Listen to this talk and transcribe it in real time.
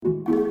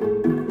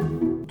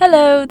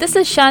Hello, this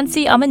is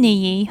Shansi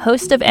Amaniyi,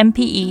 host of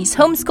MPE's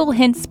Homeschool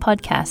Hints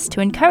podcast,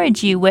 to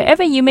encourage you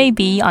wherever you may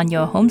be on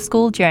your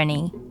homeschool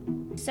journey.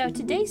 So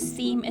today's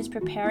theme is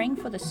preparing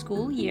for the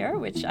school year,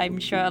 which I'm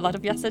sure a lot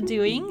of us are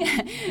doing.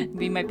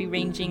 We might be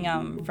ranging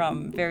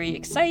from very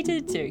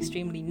excited to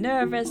extremely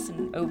nervous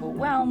and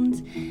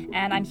overwhelmed.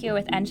 And I'm here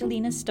with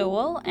Angelena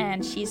Stowell,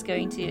 and she's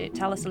going to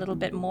tell us a little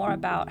bit more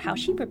about how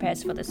she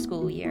prepares for the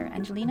school year.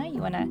 Angelena, you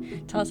want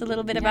to tell us a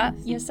little bit about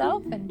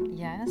yourself?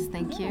 Yes,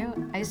 thank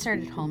you. I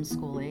started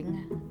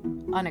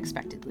homeschooling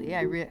unexpectedly.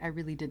 I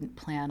really didn't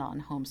plan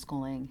on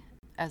homeschooling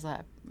as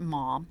a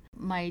mom.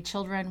 My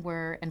children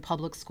were in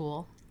public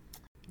school.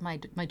 My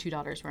two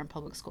daughters were in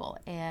public school,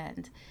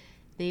 and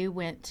they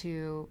went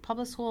to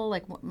public school.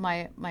 Like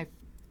my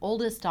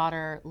oldest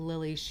daughter,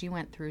 Lily, she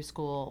went through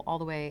school all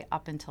the way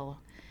up until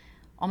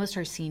almost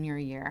her senior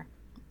year.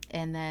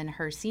 And then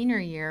her senior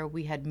year,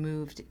 we had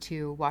moved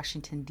to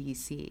Washington,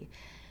 D.C.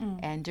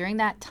 And during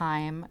that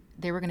time,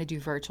 they were going to do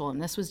virtual.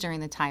 And this was during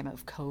the time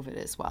of COVID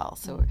as well.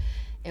 So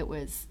it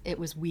was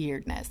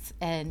weirdness.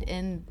 And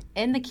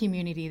in the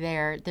community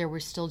there, they were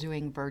still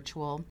doing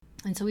virtual.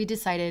 And so we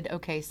decided,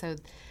 okay, so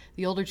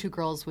the older two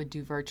girls would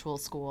do virtual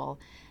school,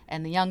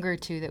 and the younger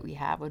two that we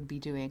have would be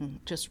doing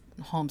just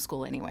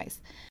homeschool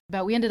anyways.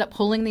 But we ended up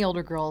pulling the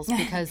older girls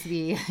because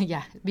the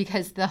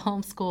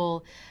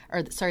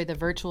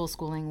virtual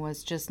schooling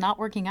was just not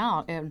working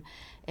out, and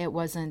it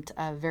wasn't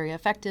very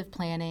effective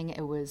planning.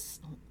 It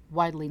was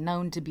widely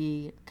known to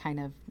be kind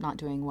of not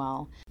doing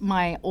well.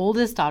 My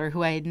oldest daughter,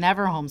 who I had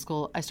never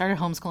homeschooled, I started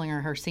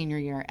homeschooling her senior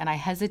year, and I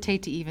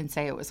hesitate to even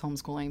say it was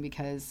homeschooling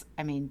because,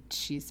 I mean,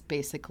 she's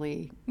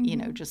basically,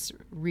 just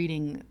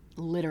reading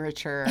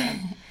literature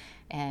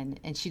and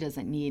she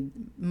doesn't need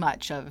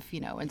much of,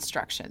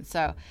 instruction.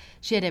 So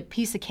she had a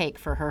piece of cake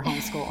for her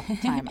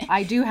homeschool time.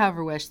 I do,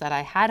 however, wish that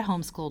I had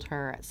homeschooled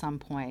her at some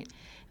point.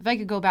 If I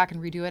could go back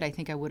and redo it, I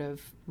think I would have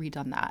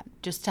redone that,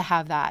 just to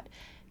have that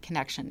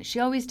connection.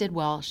 She always did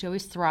well. She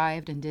always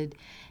thrived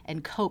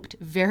and coped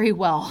very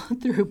well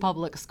through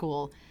public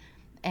school.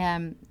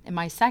 And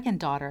my second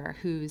daughter,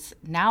 who's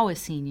now a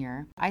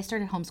senior, I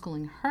started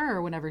homeschooling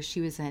her whenever she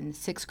was in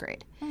sixth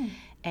grade.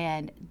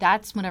 And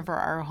that's whenever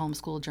our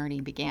homeschool journey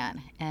began.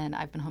 And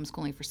I've been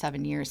homeschooling for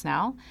 7 years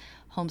now,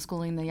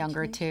 homeschooling the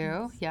younger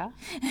two. Yeah.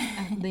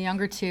 The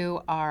younger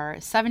two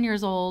are 7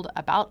 years old,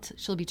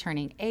 she'll be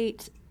turning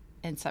 8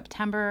 in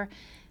September.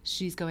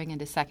 She's going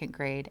into second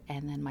grade,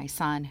 and then my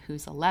son,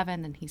 who's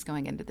 11, and he's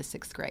going into the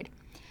sixth grade.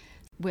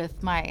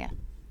 With my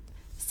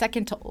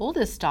second to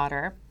oldest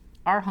daughter,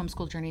 our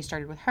homeschool journey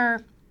started with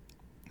her.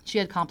 She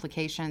had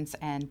complications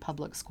in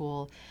public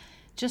school,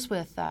 just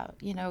with,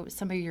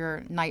 some of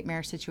your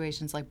nightmare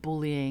situations like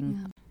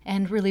bullying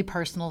and really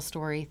personal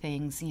story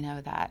things,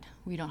 that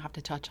we don't have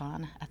to touch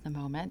on at the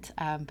moment.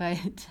 But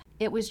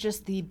it was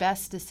just the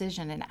best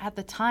decision. And at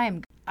the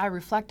time, I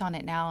reflect on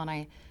it now, and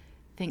I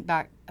think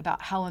back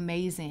about how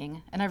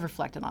amazing, and I've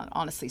reflected on it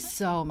honestly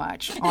so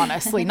much,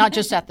 not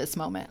just at this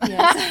moment,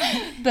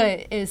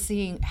 but is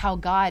seeing how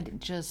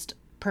God just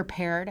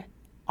prepared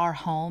our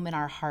home and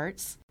our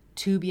hearts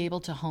to be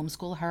able to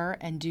homeschool her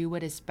and do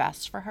what is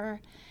best for her.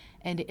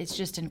 And it's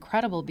just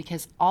incredible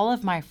because all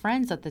of my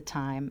friends at the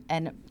time,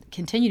 and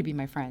continue to be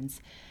my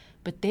friends,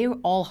 but they were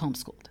all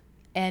homeschooled.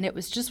 And it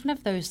was just one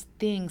of those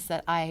things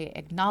that I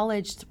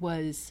acknowledged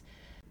was,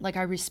 like,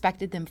 I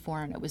respected them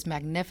for, and it was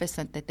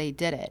magnificent that they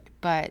did it.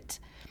 But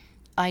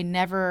I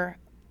never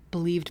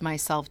believed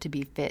myself to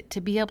be fit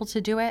to be able to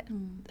do it.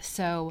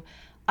 So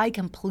I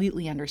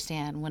completely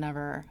understand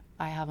whenever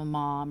I have a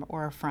mom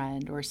or a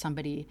friend or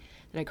somebody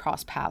that I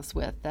cross paths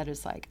with that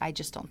is like, I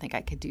just don't think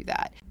I could do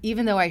that.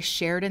 Even though I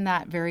shared in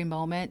that very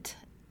moment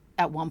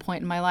at one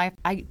point in my life,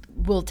 I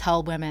will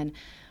tell women,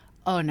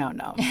 oh, no,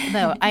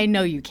 I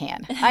know you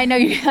can. I know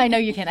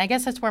you can. I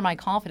guess that's where my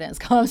confidence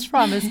comes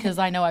from, is because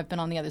I know I've been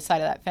on the other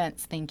side of that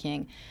fence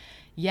thinking,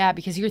 yeah,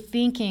 because you're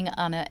thinking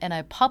in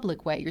a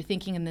public way. You're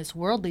thinking in this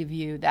worldly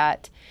view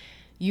that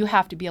you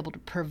have to be able to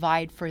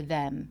provide for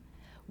them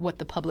what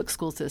the public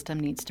school system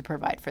needs to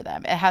provide for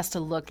them. It has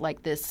to look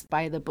like this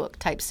by the book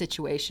type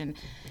situation.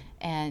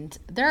 And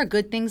there are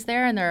good things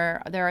there, and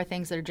there are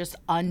things that are just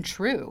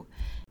untrue.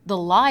 The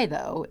lie,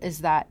 though, is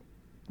that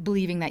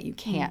believing that you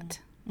can't.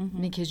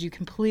 Because you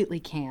completely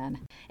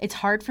can. It's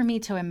hard for me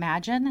to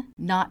imagine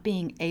not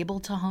being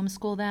able to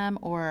homeschool them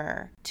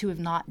or to have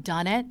not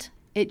done it.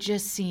 It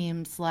just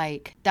seems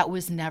like that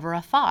was never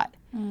a thought.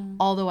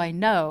 Although I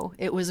know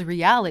it was a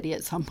reality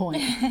at some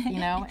point,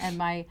 and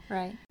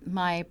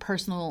my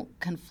personal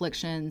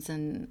conflictions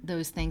and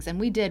those things. And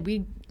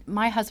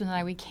my husband and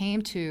I, we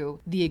came to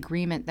the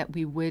agreement that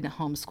we would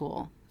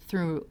homeschool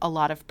through a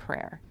lot of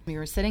prayer. We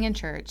were sitting in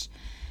church,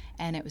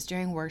 and it was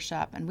during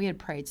worship, and we had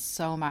prayed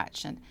so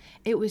much. And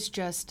it was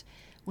just,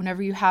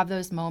 whenever you have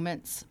those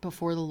moments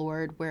before the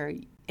Lord where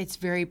it's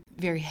very,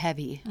 very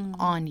heavy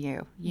on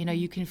you,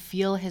 you can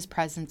feel his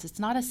presence. It's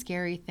not a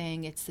scary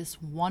thing. It's this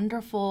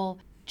wonderful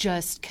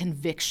just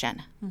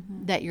conviction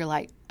that you're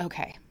like,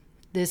 okay,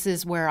 this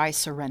is where I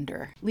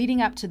surrender.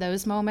 Leading up to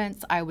those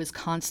moments, I was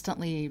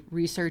constantly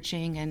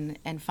researching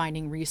and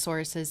finding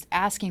resources,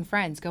 asking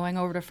friends, going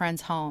over to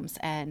friends' homes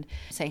and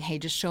saying, hey,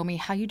 just show me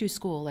how you do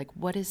school. Like,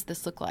 what does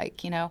this look like?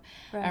 Right.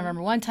 I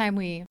remember one time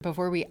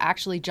before we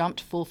actually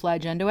jumped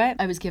full-fledged into it,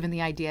 I was given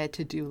the idea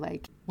to do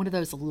like one of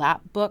those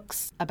lap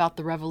books about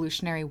the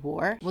Revolutionary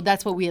War. Well,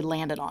 that's what we had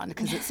landed on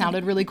because it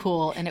sounded really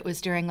cool. And it was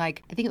during I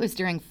think it was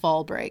during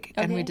fall break.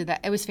 And we did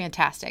that. It was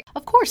fantastic.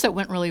 Of course, it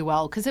went really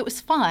well because it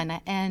was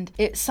fun. And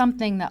it's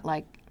something that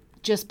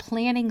just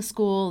planning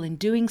school and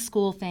doing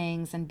school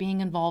things and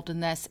being involved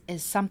in this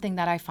is something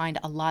that I find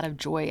a lot of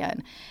joy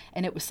in.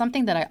 And it was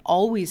something that I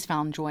always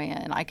found joy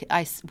in.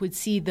 I would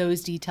see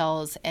those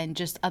details and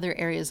just other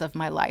areas of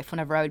my life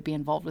whenever I would be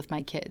involved with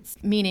my kids.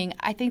 Meaning,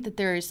 I think that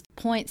there's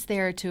points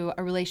there to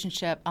a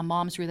relationship, a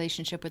mom's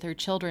relationship with her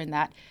children,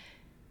 that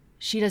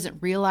she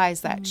doesn't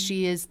realize that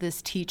she is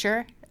this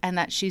teacher and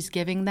that she's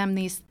giving them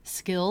these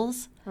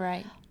skills.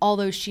 Right.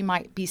 Although she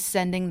might be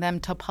sending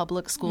them to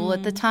public school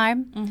at the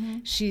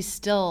time, she's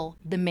still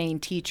the main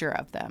teacher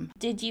of them.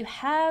 Did you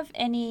have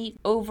any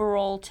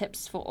overall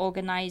tips for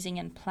organizing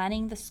and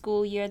planning the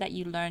school year that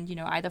you learned,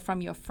 either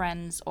from your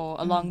friends or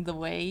along the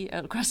way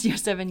across your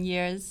 7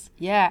 years?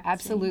 Yeah,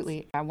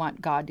 absolutely. I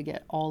want God to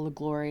get all the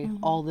glory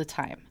all the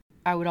time.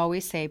 I would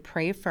always say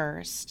pray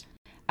first,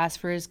 ask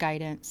for his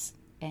guidance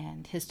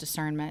and his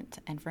discernment,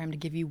 and for him to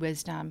give you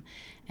wisdom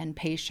and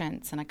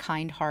patience and a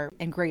kind heart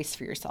and grace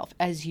for yourself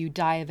as you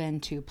dive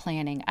into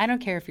planning. I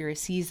don't care if you're a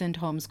seasoned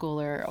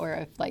homeschooler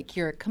or if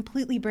you're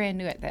completely brand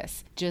new at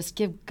this. Just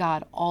give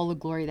God all the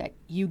glory that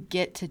you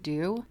get to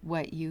do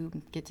what you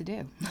get to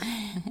do.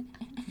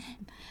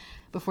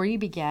 Before you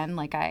begin,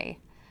 I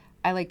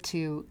like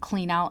to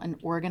clean out and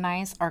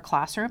organize our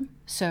classroom.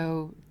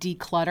 So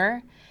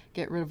declutter,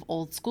 get rid of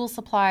old school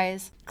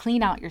supplies,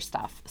 clean out your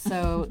stuff.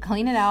 So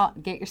clean it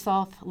out, get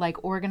yourself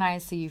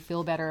organized so you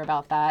feel better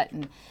about that.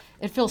 And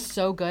it feels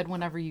so good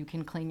whenever you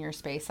can clean your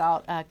space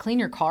out. Clean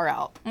your car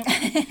out.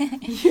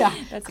 Yeah.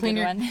 That's a good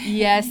one.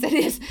 Yes, it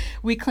is.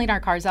 We clean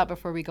our cars out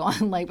before we go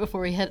on,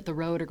 before we hit the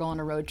road or go on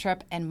a road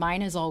trip. And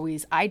mine is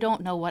always, I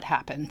don't know what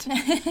happened.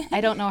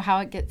 I don't know how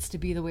it gets to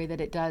be the way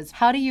that it does.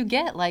 How do you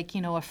get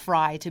a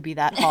fry to be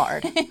that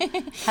hard?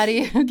 How do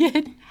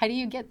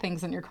you get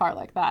things in your car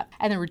like that?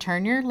 And then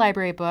return your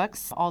library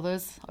books, all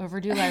those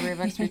overdue library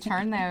books,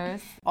 return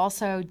those.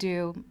 Also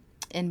do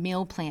and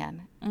meal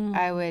plan.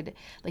 I would,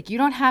 you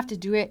don't have to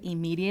do it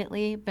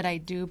immediately, but I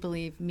do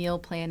believe meal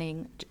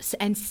planning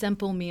and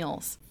simple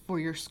meals for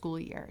your school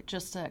year,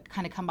 just to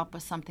kind of come up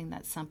with something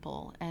that's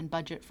simple and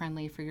budget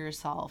friendly for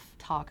yourself.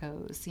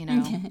 Tacos,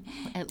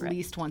 at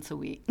least once a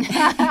week,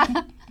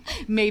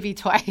 maybe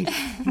twice.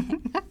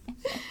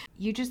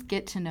 You just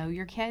get to know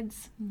your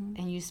kids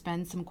and you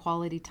spend some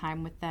quality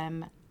time with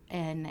them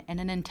in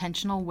an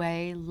intentional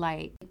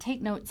way,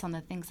 take notes on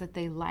the things that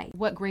they like.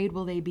 What grade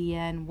will they be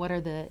in? What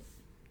are the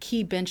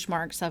key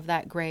benchmarks of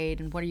that grade,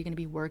 and what are you going to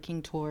be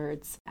working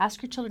towards?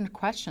 Ask your children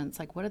questions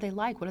what do they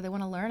like? What do they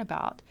want to learn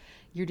about?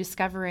 You're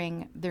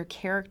discovering their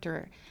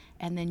character,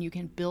 and then you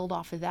can build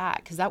off of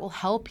that, because that will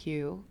help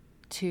you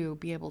to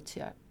be able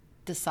to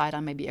decide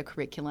on maybe a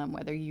curriculum,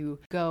 whether you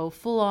go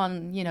full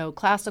on,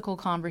 classical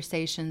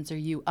conversations, or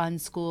you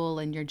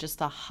unschool and you're just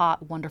a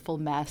hot, wonderful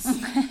mess,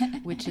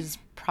 which is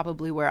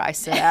probably where I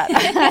sit at.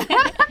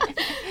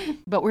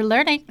 But we're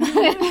learning.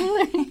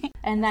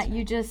 And that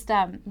you just,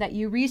 that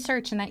you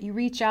research and that you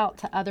reach out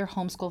to other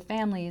homeschool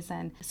families.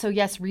 And so,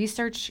 yes,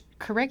 research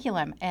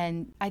curriculum.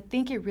 And I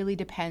think it really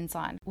depends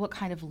on what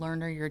kind of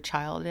learner your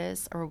child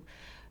is, or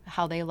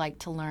how they like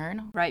to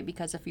learn. Right,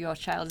 because if your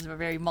child is a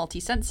very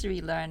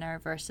multisensory learner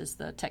versus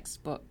the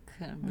textbook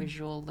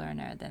visual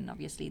learner, then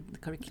obviously the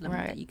curriculum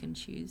that you can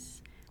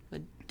choose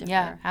would differ.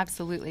 Yeah,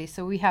 absolutely.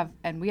 So we have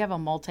a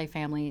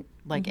multifamily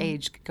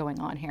age going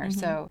on here.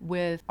 So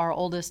with our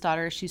oldest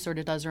daughter, she sort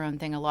of does her own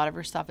thing. A lot of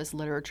her stuff is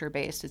literature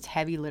based. It's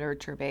heavy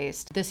literature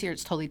based. This year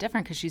it's totally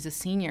different because she's a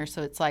senior.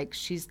 So it's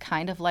she's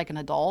kind of like an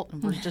adult,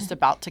 and we're just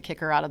about to kick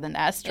her out of the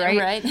nest, right?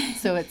 Right.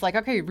 So it's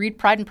okay, read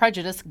Pride and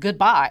Prejudice,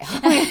 goodbye.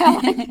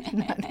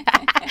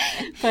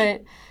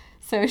 But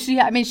so she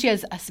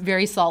has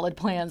very solid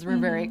plans. We're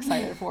very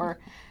excited for her.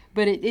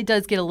 But it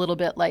does get a little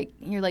bit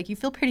you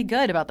feel pretty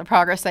good about the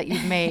progress that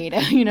you've made,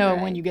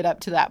 when you get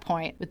up to that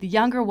point. With the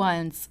younger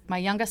ones, my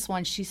youngest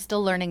one, she's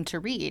still learning to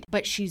read,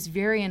 but she's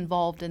very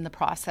involved in the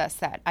process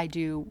that I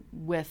do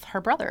with her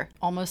brother,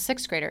 almost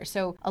sixth grader.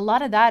 So a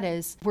lot of that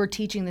is we're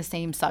teaching the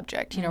same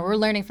subject. We're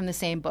learning from the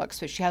same books,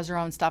 but she has her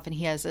own stuff and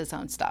he has his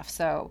own stuff.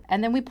 So,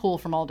 and then we pull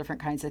from all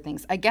different kinds of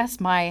things. I guess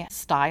my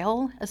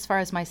style, as far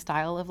as my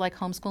style of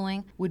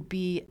homeschooling, would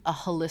be a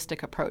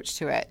holistic approach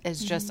to it.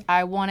 It's just,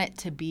 I want it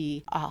to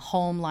be a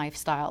home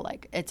lifestyle.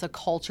 It's a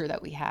culture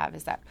that we have,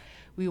 is that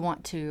We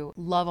want to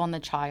love on the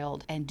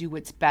child and do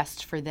what's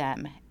best for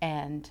them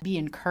and be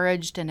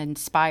encouraged and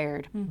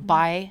inspired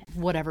by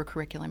whatever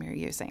curriculum you're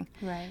using,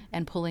 Right.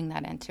 and pulling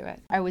that into it.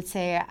 I would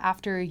say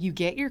after you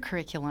get your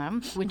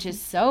curriculum, which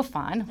is so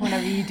fun,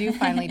 whenever you do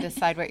finally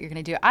decide what you're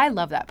going to do, I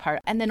love that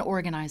part. And then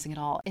organizing it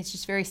all. It's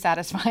just very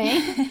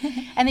satisfying.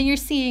 And then you're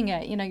seeing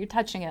it, you're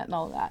touching it and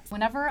all of that.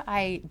 Whenever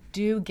I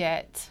do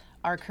get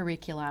our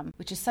curriculum,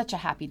 which is such a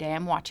happy day,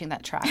 I'm watching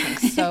that tracking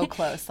so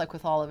close, like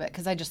with all of it,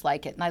 because I just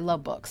like it. And I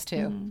love books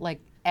too, like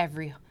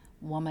every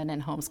woman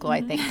in homeschool,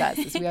 I think, does.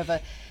 Is we have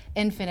an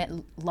infinite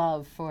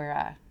love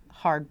for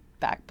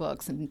hardback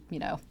books and,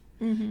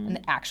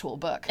 an actual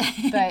book.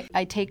 But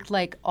I take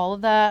like all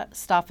of the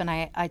stuff and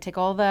I take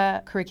all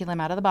the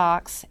curriculum out of the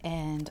box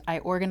and I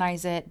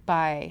organize it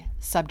by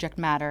subject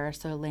matter,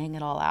 so laying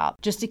it all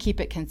out, just to keep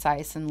it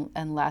concise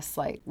and less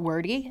like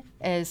wordy.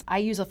 Is I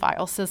use a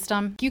file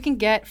system. You can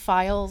get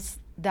files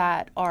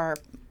that are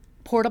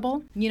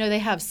portable. They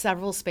have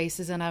several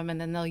spaces in them, and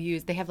then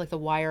they have like the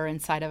wire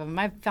inside of them.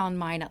 I've found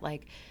mine at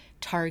like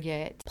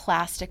Target,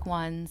 plastic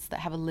ones that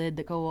have a lid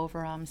that go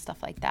over them,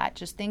 stuff like that.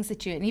 Just things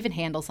that and even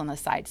handles on the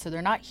side. So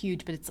they're not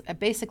huge, but it's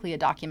basically a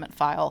document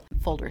file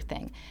folder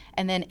thing.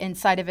 And then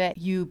inside of it,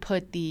 you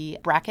put the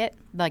bracket,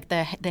 like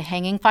the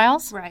hanging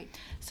files. Right.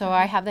 So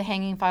I have the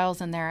hanging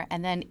files in there.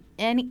 And then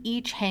in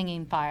each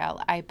hanging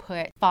file, I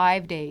put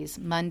 5 days,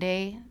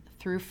 Monday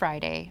through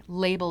Friday,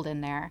 labeled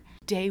in there,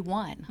 day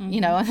one,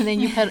 and then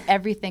you put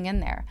everything in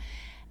there.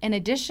 In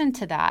addition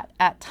to that,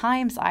 at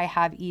times I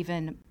have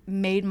even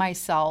made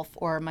myself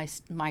or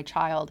my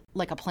child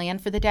like a plan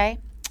for the day.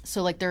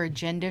 So like their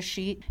agenda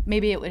sheet,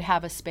 maybe it would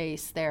have a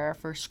space there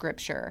for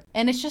scripture.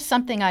 And it's just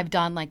something I've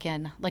done like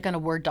on a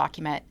Word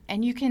document.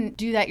 And you can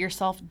do that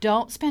yourself.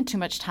 Don't spend too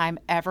much time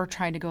ever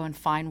trying to go and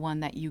find one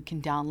that you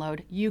can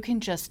download. You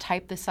can just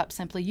type this up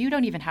simply. You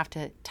don't even have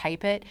to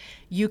type it.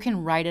 You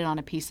can write it on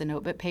a piece of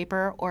notebook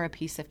paper or a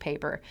piece of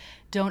paper.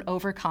 Don't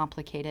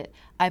overcomplicate it.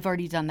 I've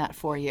already done that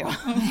for you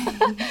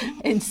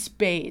in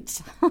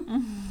spades.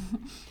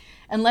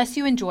 Unless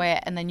you enjoy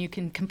it, and then you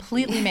can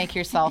completely make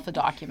yourself a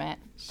document.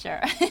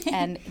 Sure.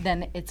 And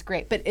then it's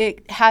great. But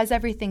it has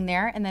everything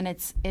there, and then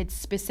it's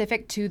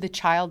specific to the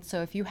child.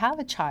 So if you have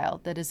a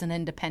child that is an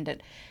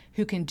independent,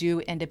 who can do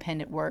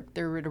independent work,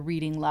 they're at a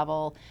reading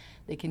level,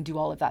 they can do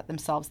all of that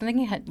themselves. And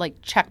then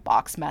like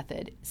checkbox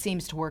method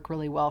seems to work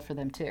really well for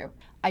them too.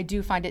 I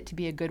do find it to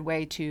be a good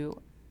way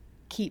to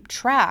keep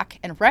track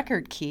and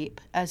record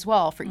keep as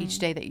well for each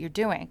day that you're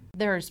doing.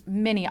 There's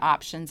many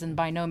options, and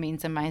by no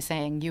means am I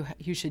saying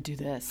you should do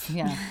this.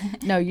 Yeah.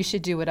 No, you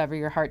should do whatever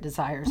your heart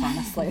desires,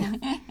 honestly.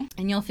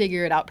 And you'll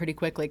figure it out pretty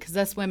quickly, because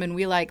us women,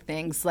 we like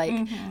things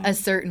like a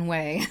certain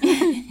way.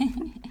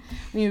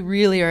 We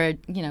really are,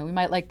 we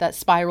might like that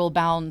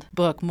spiral-bound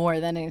book more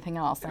than anything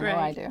else. I know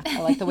I do. I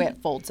like the way it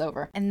folds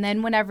over. And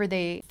then whenever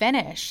they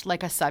finish,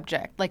 like a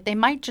subject, like they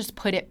might just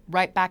put it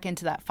right back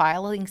into that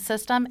filing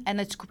system,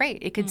 and it's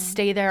great. It could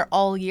stay there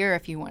all year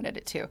if you wanted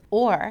it to.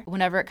 Or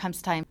whenever it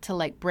comes time to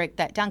like break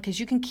that down, because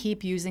you can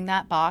keep using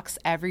that box.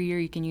 Every year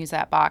you can use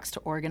that box to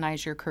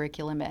organize your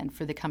curriculum in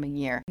for the coming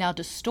year. Now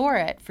to store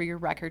it for your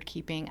record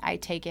keeping, I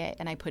take it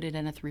and I put it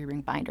in a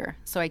 3-ring binder.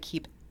 So I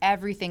keep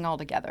everything all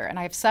together. And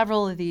I have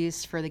several of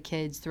these for the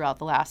kids throughout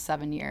the last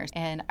 7 years.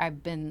 And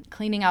I've been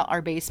cleaning out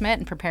our basement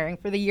and preparing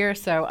for the year,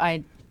 so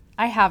I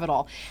have it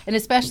all. And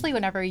especially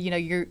whenever,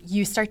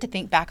 you start to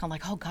think back on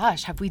like, oh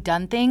gosh, have we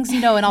done things,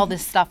 and all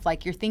this stuff,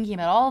 like you're thinking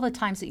about all the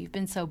times that you've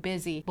been so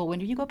busy. But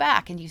when you go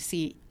back and you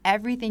see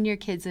everything your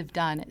kids have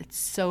done, it's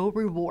so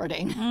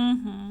rewarding.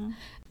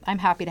 I'm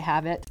happy to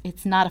have it.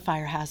 It's not a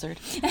fire hazard.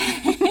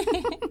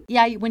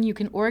 Yeah, when you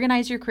can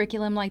organize your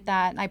curriculum like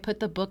that, and I put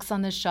the books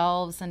on the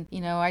shelves and,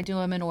 I do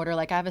them in order.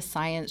 Like I have a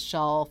science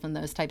shelf and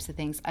those types of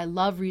things. I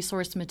love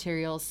resource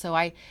materials, so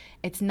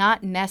it's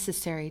not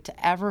necessary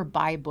to ever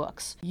buy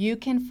books. You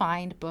can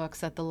find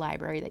books at the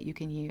library that you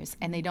can use,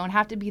 and they don't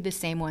have to be the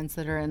same ones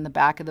that are in the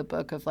back of the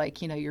book of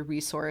like, your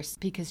resource,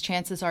 because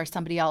chances are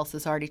somebody else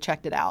has already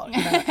checked it out,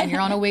 and you're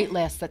on a wait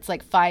list that's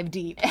like 5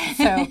 deep.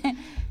 So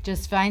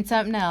just find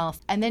something else.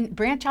 And then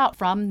branch out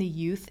from the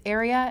youth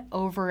area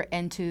over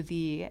into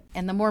the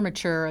more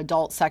mature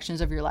adult sections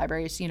of your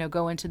libraries,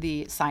 go into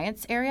the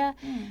science area.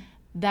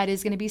 That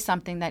is going to be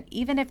something that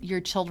even if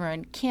your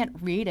children can't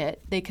read it,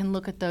 they can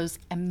look at those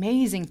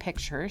amazing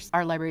pictures.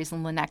 Our library is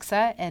in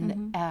Lenexa,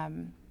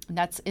 and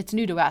it's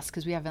new to us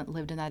because we haven't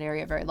lived in that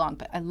area very long,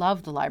 but I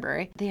love the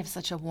library. They have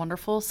such a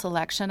wonderful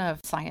selection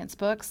of science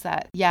books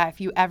that, if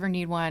you ever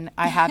need one,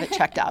 I have it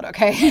checked out,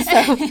 okay?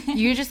 So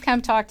you just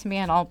come talk to me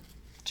and I'll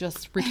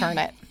just return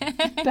it.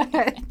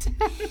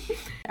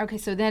 Okay,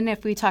 so then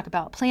if we talk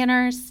about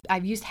planners,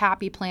 I've used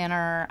Happy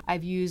Planner.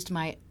 I've used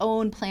my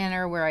own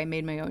planner where I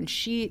made my own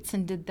sheets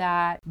and did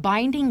that.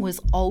 Binding was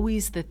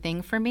always the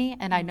thing for me,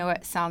 and I know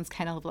it sounds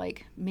kind of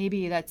like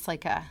maybe that's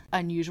like a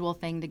unusual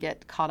thing to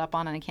get caught up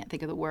on, and I can't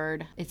think of the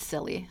word. It's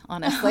silly,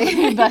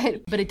 honestly,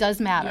 but it does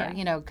matter,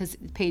 because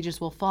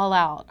pages will fall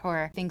out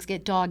or things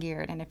get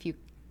dog-eared, and if you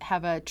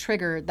have a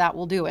trigger that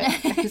will do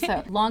it.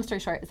 So long story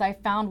short is I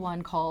found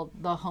one called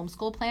the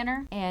Homeschool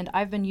Planner, and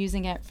I've been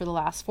using it for the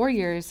last 4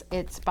 years.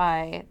 It's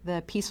by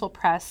the Peaceful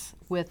Press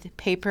with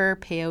Paper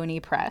Peony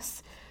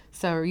Press.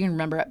 So you can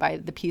remember it by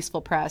the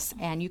Peaceful Press,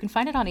 and you can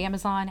find it on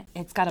Amazon.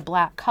 It's got a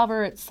black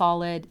cover. It's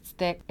solid. It's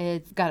thick.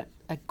 It's got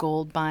a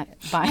gold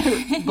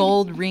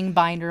gold ring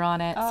binder on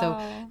it. So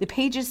the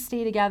pages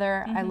stay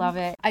together. I love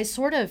it. I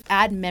sort of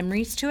add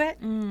memories to it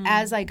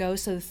as I go.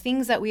 So the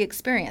things that we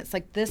experience,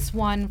 like this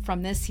one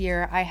from this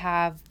year, I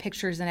have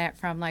pictures in it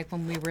from like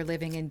when we were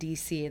living in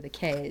DC, the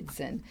kids,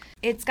 and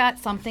it's got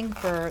something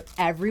for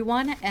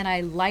everyone. And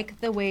I like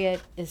the way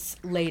it is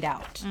laid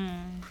out.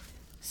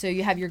 So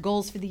you have your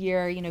goals for the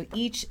year,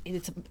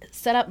 it's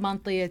set up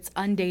monthly, it's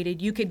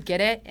undated. You could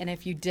get it, and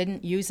if you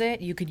didn't use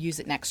it, you could use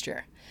it next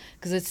year.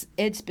 Because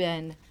it's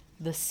been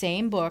the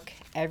same book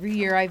every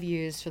year I've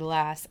used for the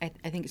last, I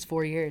think it's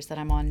 4 years that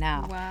I'm on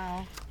now.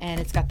 Wow.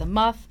 And it's got the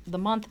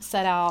month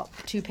set out,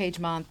 2-page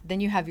month. Then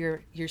you have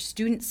your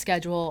student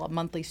schedule, a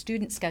monthly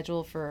student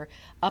schedule for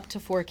up to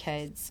 4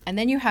 kids. And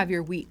then you have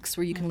your weeks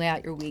where you can lay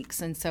out your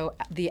weeks. And so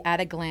the at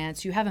a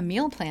glance, you have a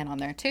meal plan on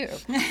there too.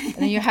 And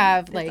then you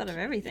have they thought of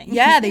everything.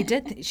 Yeah, they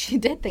did. She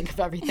did think of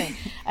everything.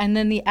 And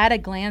then the at a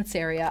glance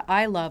area,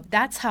 I love.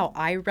 That's how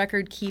I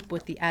record keep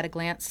with the at a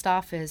glance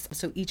stuff is.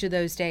 So each of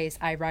those days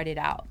I write it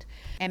out.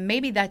 And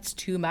maybe that's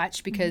too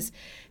much because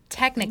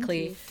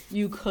technically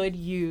you could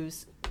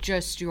use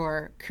just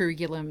your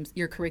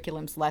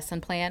curriculum's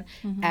lesson plan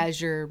as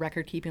your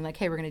record keeping, like,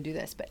 hey, we're going to do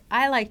this. But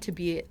I like to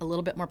be a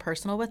little bit more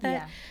personal with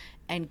it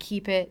and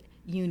keep it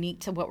unique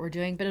to what we're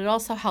doing. But it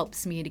also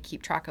helps me to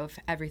keep track of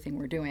everything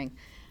we're doing.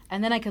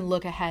 And then I can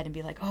look ahead and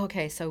be like, oh,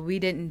 okay, so we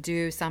didn't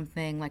do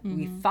something like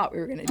we thought we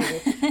were going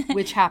to do,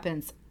 which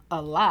happens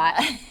a lot.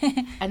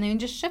 And then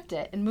just shift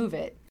it and move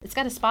it. It's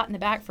got a spot in the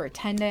back for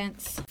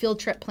attendance, field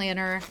trip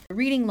planner, a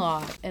reading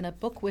log, and a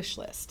book wish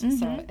list.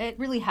 So it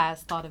really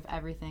has thought of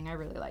everything. I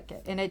really like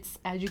it. And it's,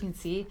 as you can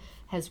see,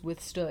 has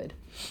withstood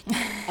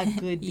a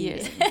good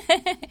beating.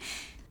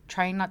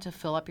 Trying not to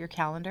fill up your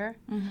calendar.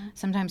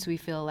 Sometimes we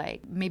feel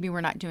like maybe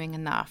we're not doing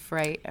enough,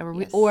 right?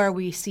 Or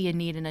we see a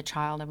need in a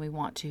child and we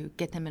want to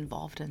get them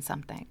involved in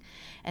something.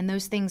 And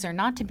those things are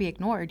not to be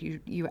ignored.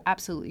 You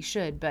absolutely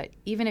should. But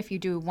even if you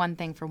do one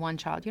thing for one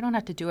child, you don't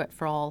have to do it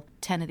for all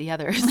 10 of the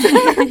others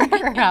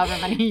or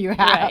however many you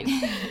have.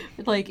 Right.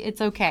 Like,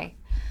 it's okay.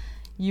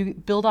 You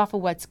build off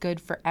of what's good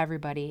for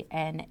everybody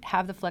and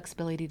have the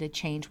flexibility to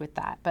change with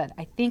that. But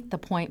I think the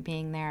point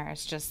being there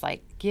is just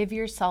like give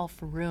yourself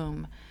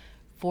room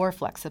for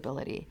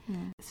flexibility.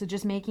 So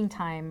just making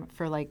time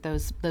for like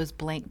those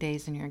blank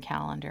days in your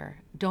calendar.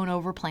 Don't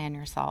overplan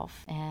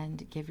yourself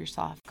and give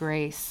yourself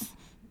grace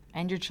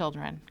and your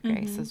children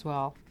grace as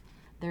well.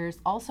 There's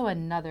also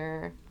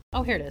another,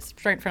 here it is,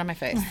 right in front of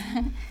my face.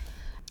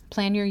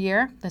 Plan Your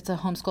Year. That's a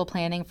homeschool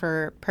planning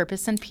for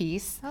purpose and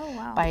peace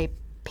by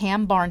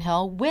Pam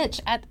Barnhill, which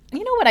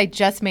you know what? I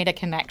just made a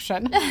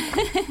connection.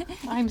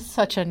 I'm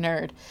such a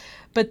nerd.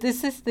 But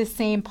this is the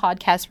same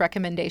podcast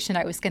recommendation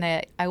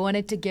I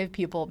wanted to give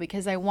people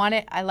because I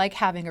like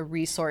having a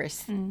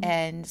resource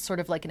and sort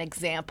of like an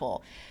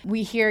example.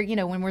 We hear,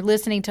 when we're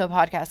listening to a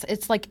podcast,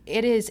 it's like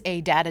it is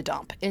a data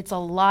dump. It's a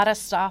lot of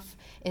stuff.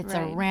 It's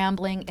a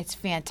rambling. It's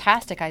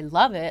fantastic. I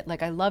love it.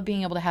 Like I love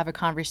being able to have a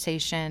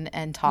conversation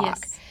and talk.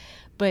 Yes.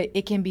 But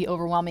it can be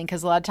overwhelming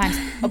because a lot of times,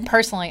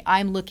 personally,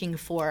 I'm looking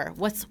for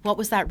what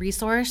was that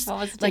resource? What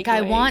was the like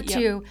I want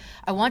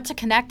to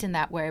connect in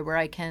that way where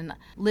I can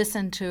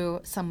listen to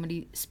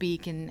somebody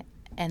speak and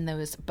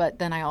those, but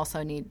then I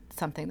also need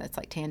something that's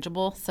like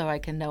tangible so I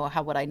can know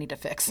what I need to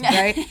fix,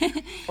 right?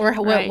 Or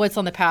what's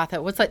on the path.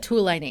 What's that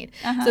tool I need?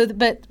 So,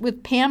 but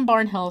with Pam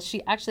Barnhill,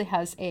 she actually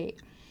has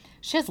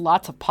she has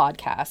lots of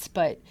podcasts,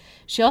 but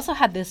she also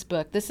had this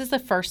book. This is the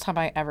first time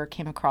I ever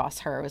came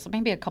across her. It was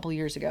maybe a couple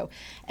years ago.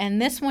 And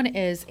this one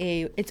is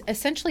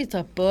it's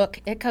a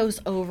book. It goes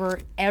over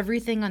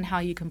everything on how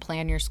you can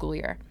plan your school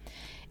year.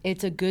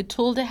 It's a good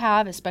tool to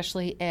have,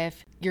 especially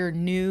if you're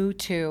new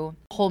to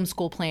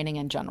homeschool planning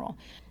in general.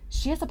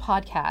 She has a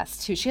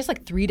podcast too. She has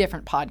like 3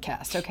 different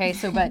podcasts, okay?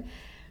 So,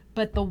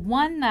 but the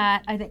one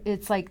that I think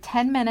it's like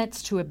 10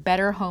 minutes to a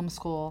better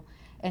homeschool.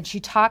 And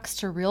she talks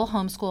to real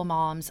homeschool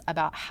moms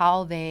about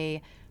how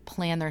they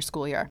plan their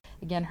school year.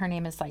 Again, her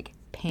name is like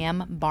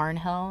Pam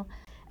Barnhill.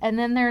 And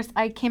then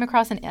I came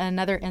across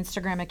another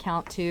Instagram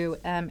account too.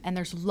 And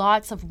there's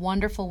lots of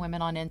wonderful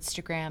women on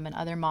Instagram and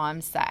other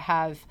moms that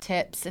have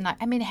tips. And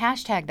I mean,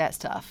 hashtag that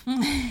stuff.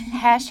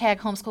 Hashtag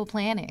homeschool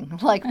planning.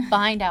 Like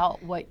find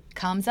out what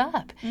comes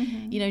up.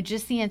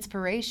 Just the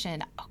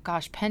inspiration. Oh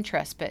gosh,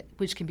 Pinterest,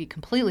 which can be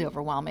completely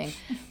overwhelming.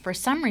 For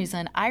some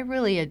reason, I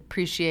really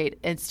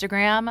appreciate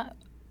Instagram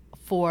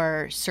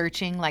for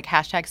searching, like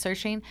hashtag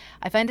searching.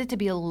 I find it to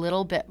be a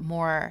little bit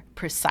more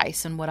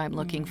precise in what I'm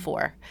looking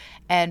for.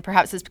 And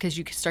perhaps it's because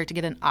you can start to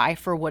get an eye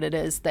for what it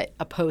is that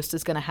a post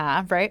is going to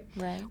have, right?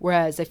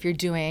 Whereas if you're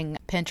doing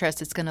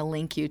Pinterest, it's going to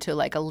link you to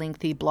like a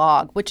lengthy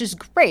blog, which is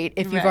great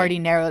if you've already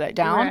narrowed it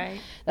down.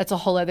 That's a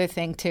whole other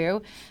thing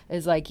too,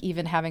 is like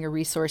even having a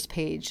resource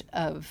page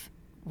of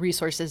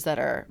resources that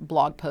are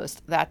blog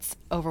posts. That's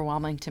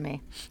overwhelming to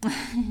me.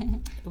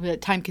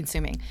 Time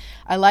consuming.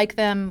 I like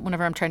them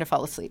whenever I'm trying to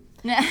fall asleep.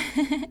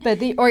 But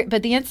the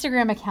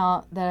Instagram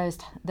account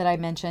that I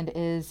mentioned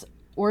is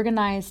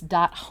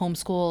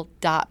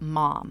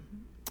organized.homeschool.mom.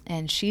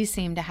 And she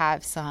seemed to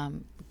have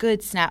some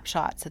good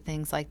snapshots of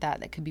things like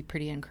that could be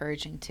pretty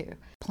encouraging too.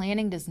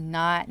 Planning does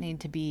not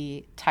need to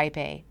be type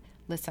A.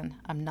 Listen,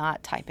 I'm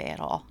not type A at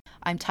all.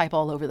 I'm type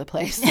all over the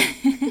place.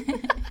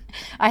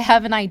 I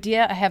have an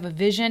idea, I have a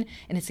vision,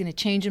 and it's going to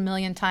change a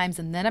million times,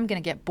 and then I'm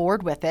going to get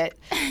bored with it,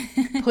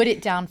 put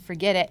it down,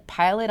 forget it,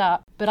 pile it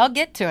up, but I'll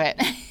get to it.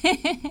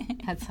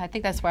 I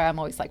think that's why I'm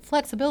always like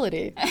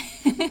flexibility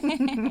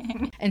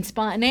and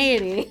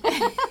spontaneity.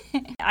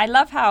 I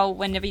love how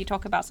whenever you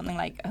talk about something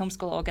like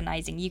homeschool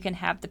organizing, you can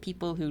have the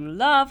people who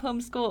love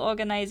homeschool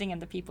organizing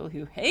and the people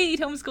who hate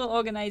homeschool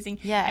organizing.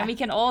 Yeah. And we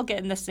can all get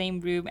in the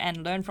same room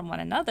and learn from one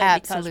another.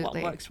 Absolutely. Because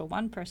what works for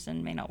one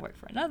person may not work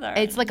for another.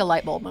 It's like a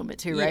light bulb moment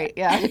too, right?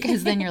 Yeah.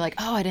 Because then you're like,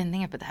 oh, I didn't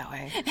think of it that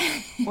way.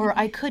 Or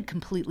I could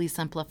completely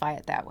simplify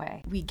it that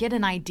way. We get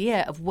an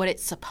idea of what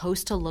it's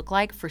supposed to look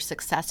like for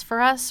success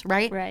for us,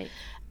 right? Right.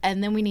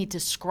 And then we need to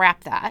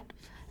scrap that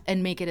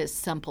and make it as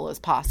simple as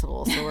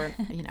possible. So we're,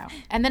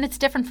 and then it's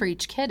different for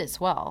each kid as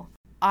well.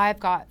 I've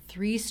got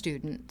 3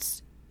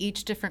 students,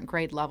 each different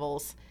grade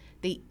levels.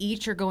 They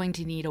each are going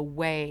to need a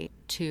way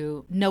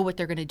to know what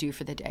they're going to do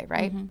for the day,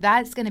 right? Mm-hmm.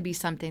 That's going to be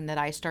something that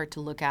I start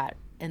to look at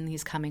in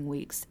these coming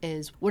weeks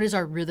is what is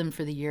our rhythm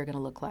for the year going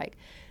to look like?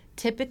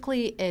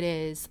 Typically it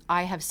is,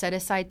 I have set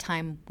aside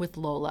time with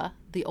Lola,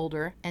 the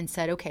older, and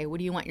said, okay, what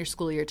do you want your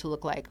school year to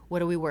look like? What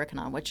are we working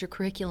on? What's your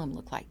curriculum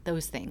look like?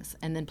 Those things.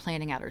 And then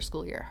planning out her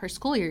school year. Her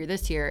school year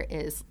this year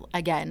is,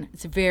 again,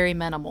 it's very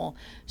minimal.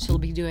 She'll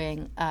be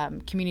doing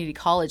community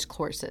college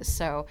courses.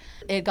 So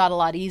it got a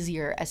lot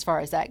easier as far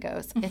as that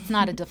goes. It's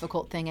not a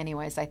difficult thing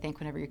anyways, I think,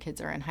 whenever your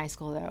kids are in high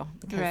school, though.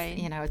 Because, right.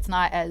 It's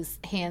not as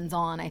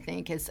hands-on, I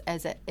think, as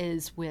it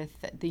is with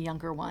the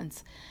younger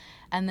ones.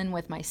 And then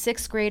with my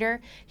 6th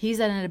grader,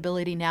 he's at an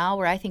ability now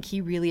where I think he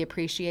really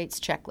appreciates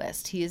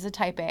checklists. He is a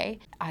type A.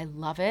 I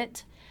love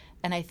it.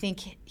 And I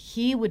think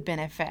he would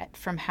benefit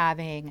from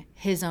having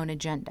his own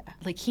agenda.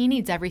 Like, he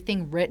needs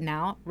everything written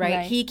out,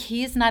 right?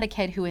 He's not a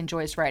kid who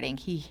enjoys writing.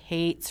 He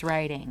hates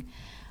writing.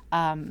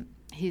 And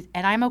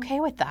I'm okay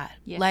with that.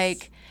 Yes.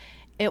 Like,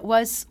 it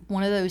was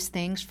one of those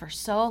things for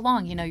so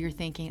long, you're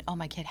thinking, oh,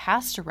 my kid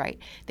has to write.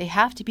 They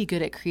have to be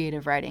good at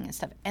creative writing and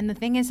stuff. And the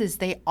thing is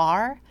they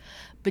are,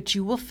 but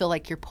you will feel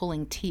like you're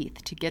pulling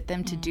teeth to get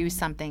them to do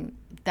something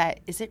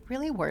that, is it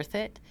really worth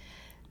it?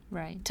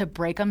 Right. To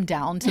break them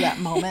down to that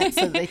moment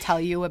so they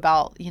tell you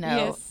about,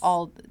 yes.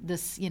 all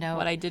this,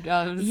 what I did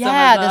on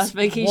this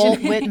vacation.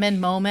 Walt Whitman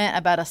moment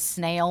about a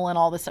snail and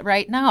all this,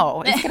 right?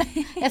 No,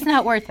 it's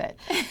not worth it.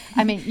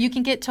 I mean, you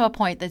can get to a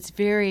point that's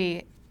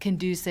very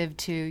conducive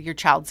to your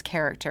child's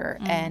character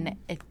and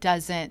it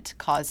doesn't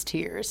cause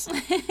tears,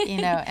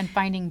 and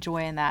finding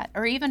joy in that,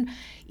 or even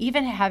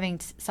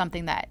having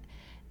something that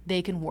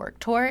they can work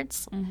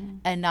towards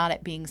and not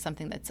it being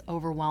something that's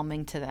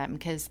overwhelming to them,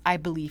 because I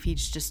believe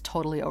he's just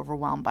totally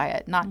overwhelmed by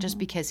it, not just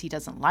because he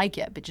doesn't like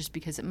it, but just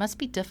because it must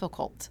be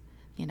difficult,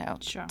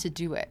 Sure. to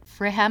do it.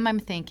 For him, I'm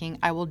thinking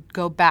I will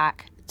go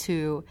back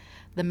to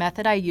the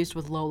method I used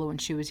with Lola when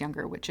she was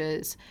younger, which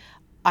is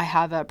I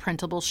have a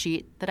printable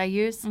sheet that I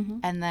use,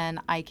 and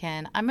then I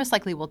most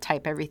likely will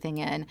type everything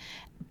in,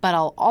 but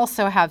I'll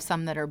also have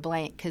some that are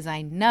blank because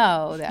I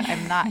know that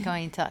I'm not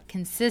going to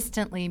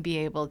consistently be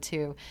able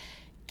to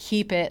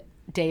keep it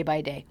day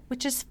by day,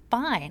 which is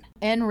fine.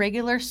 In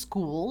regular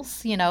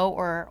schools,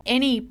 or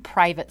any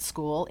private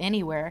school,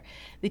 anywhere,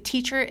 the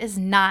teacher is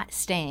not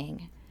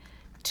staying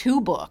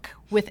to book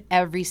with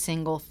every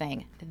single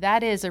thing.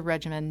 That is a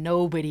regimen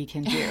nobody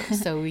can do.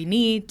 So we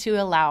need to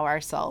allow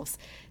ourselves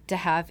to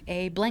have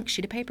a blank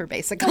sheet of paper,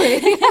 basically,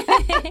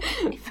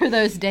 for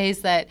those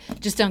days that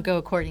just don't go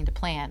according to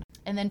plan.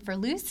 And then for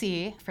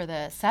Lucy, for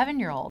the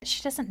 7-year-old,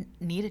 she doesn't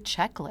need a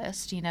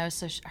checklist,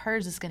 so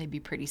hers is going to be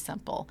pretty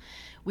simple.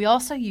 We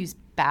also use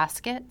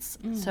baskets,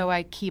 so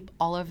I keep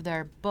all of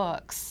their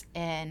books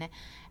in,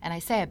 and I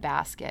say a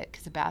basket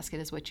because a basket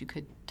is what you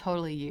could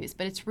totally use,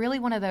 but it's really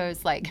one of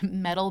those like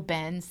metal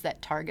bins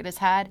that Target has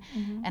had,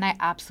 and I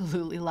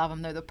absolutely love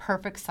them. They're the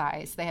perfect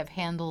size. They have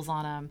handles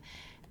on them.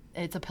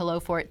 It's a pillow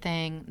fort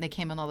thing. They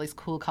came in all these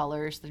cool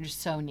colors. They're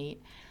just so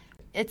neat.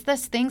 It's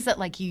those things that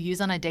like you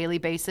use on a daily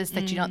basis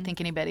that you don't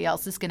think anybody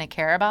else is going to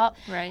care about,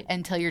 right?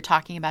 Until you're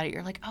talking about it.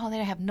 You're like, oh, they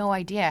have no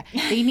idea.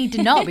 They need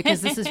to know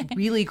because this is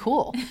really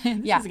cool.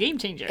 This is a game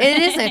changer.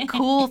 It is a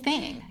cool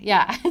thing.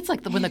 Yeah. It's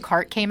like when the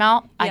cart came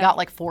out, I got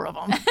like 4 of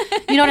them.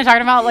 You know what I'm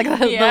talking about? Like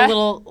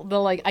the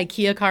like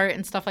IKEA cart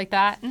and stuff like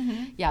that.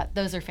 Yeah,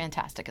 those are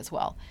fantastic as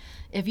well.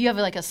 If you have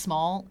like a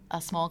small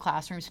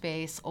classroom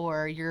space,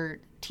 or you're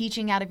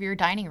teaching out of your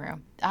dining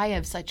room. I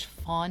have such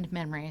fond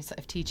memories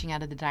of teaching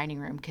out of the dining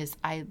room because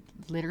I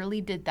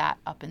literally did that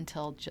up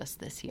until just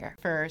this year.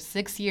 For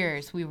 6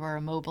 years, we were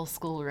a mobile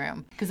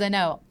schoolroom because I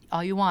know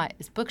all you want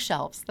is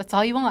bookshelves. That's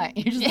all you want.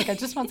 You're just like, I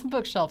just want some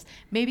bookshelves.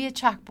 Maybe a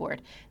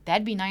chalkboard.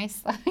 That'd be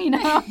nice. I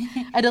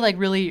had to like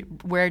really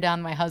wear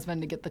down my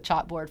husband to get the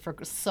chalkboard for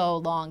so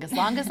long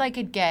as I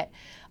could get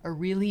a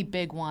really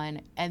big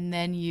one and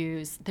then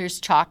use, there's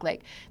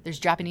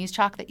Japanese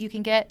chalk that you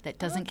can get that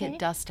doesn't get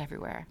dust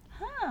everywhere.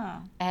 Huh.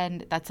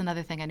 And that's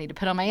another thing I need to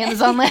put on my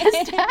Amazon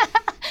list.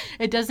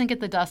 It doesn't get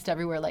the dust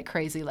everywhere like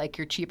crazy, like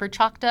your cheaper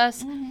chalk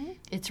does. Mm-hmm.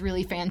 It's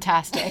really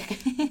fantastic.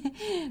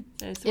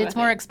 It's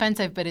more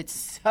expensive, but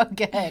it's so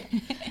good.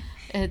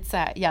 It's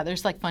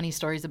there's like funny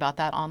stories about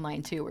that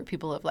online too, where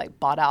people have like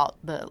bought out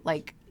the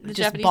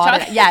Japanese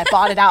chalk?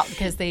 Bought it out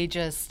because they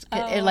just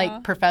it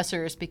like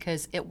professors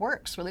because it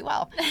works really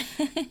well.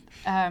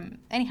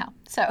 Anyhow,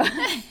 so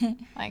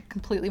I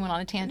completely went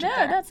on a tangent.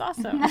 No, that's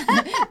awesome.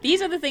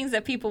 These are the things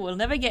that people will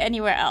never get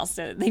anywhere else,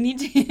 so they need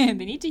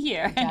to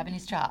hear.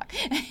 Japanese chalk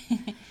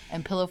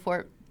and pillow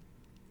fort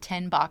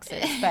 10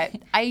 boxes, but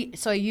I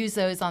use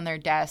those on their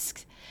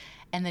desks,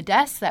 and the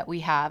desk that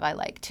we have I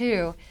like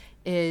too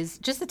is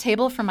just a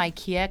table from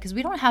IKEA because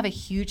we don't have a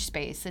huge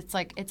space. It's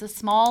a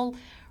small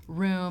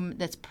room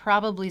that's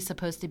probably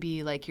supposed to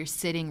be like your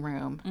sitting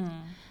room.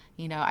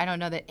 I don't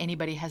know that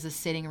anybody has a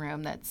sitting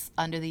room that's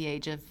under the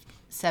age of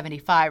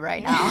 75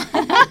 right now.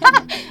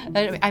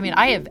 I mean,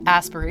 I have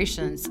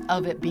aspirations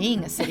of it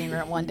being a sitting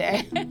room one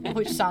day,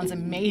 which sounds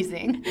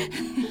amazing.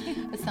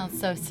 It sounds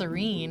so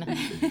serene.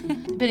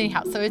 But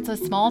anyhow, so it's a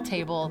small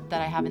table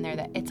that I have in there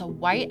that it's a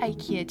white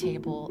IKEA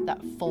table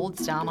that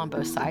folds down on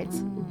both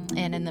sides.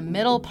 And in the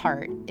middle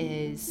part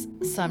is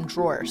some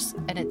drawers,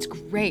 and it's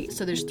great.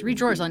 So there's 3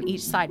 drawers on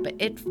each side, but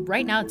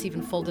right now it's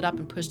even folded up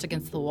and pushed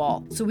against the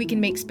wall. So we can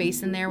make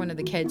space in there when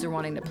the kids are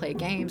wanting to play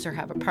games or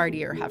have a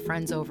party or have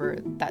friends over.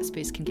 That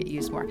space can get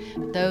used more.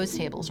 Those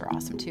tables are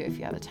awesome too if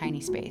you have a tiny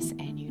space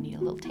and you need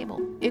a little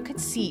table. It could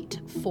seat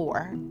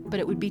 4, but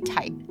it would be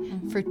tight.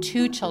 Mm-hmm. For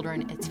 2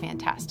 children, it's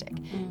fantastic.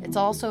 Mm-hmm. It's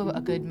also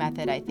a good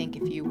method, I think,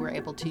 if you were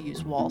able to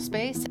use wall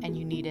space and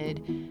you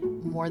needed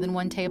more than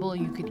one table,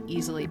 you could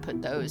easily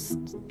put those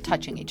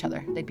touching each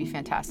other. They'd be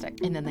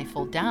fantastic. And then they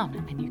fold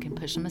down and you can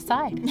push them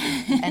aside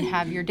and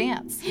have your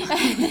dance.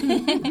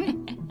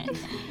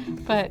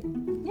 But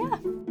yeah.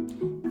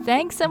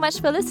 Thanks so much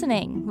for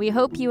listening. We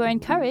hope you are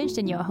encouraged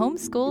in your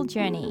homeschool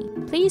journey.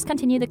 Please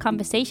continue the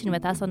conversation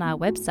with us on our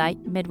website,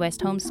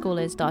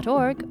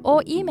 midwesthomeschoolers.org,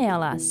 or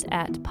email us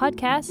at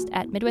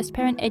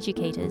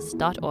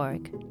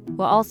podcast@midwestparenteducators.org.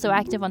 We're also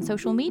active on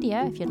social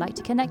media if you'd like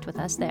to connect with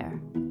us there.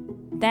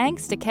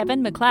 Thanks to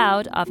Kevin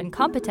MacLeod of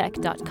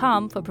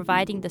Incompetech.com for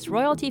providing this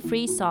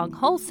royalty-free song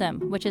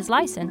Wholesome, which is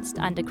licensed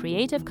under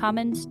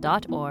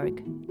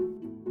creativecommons.org.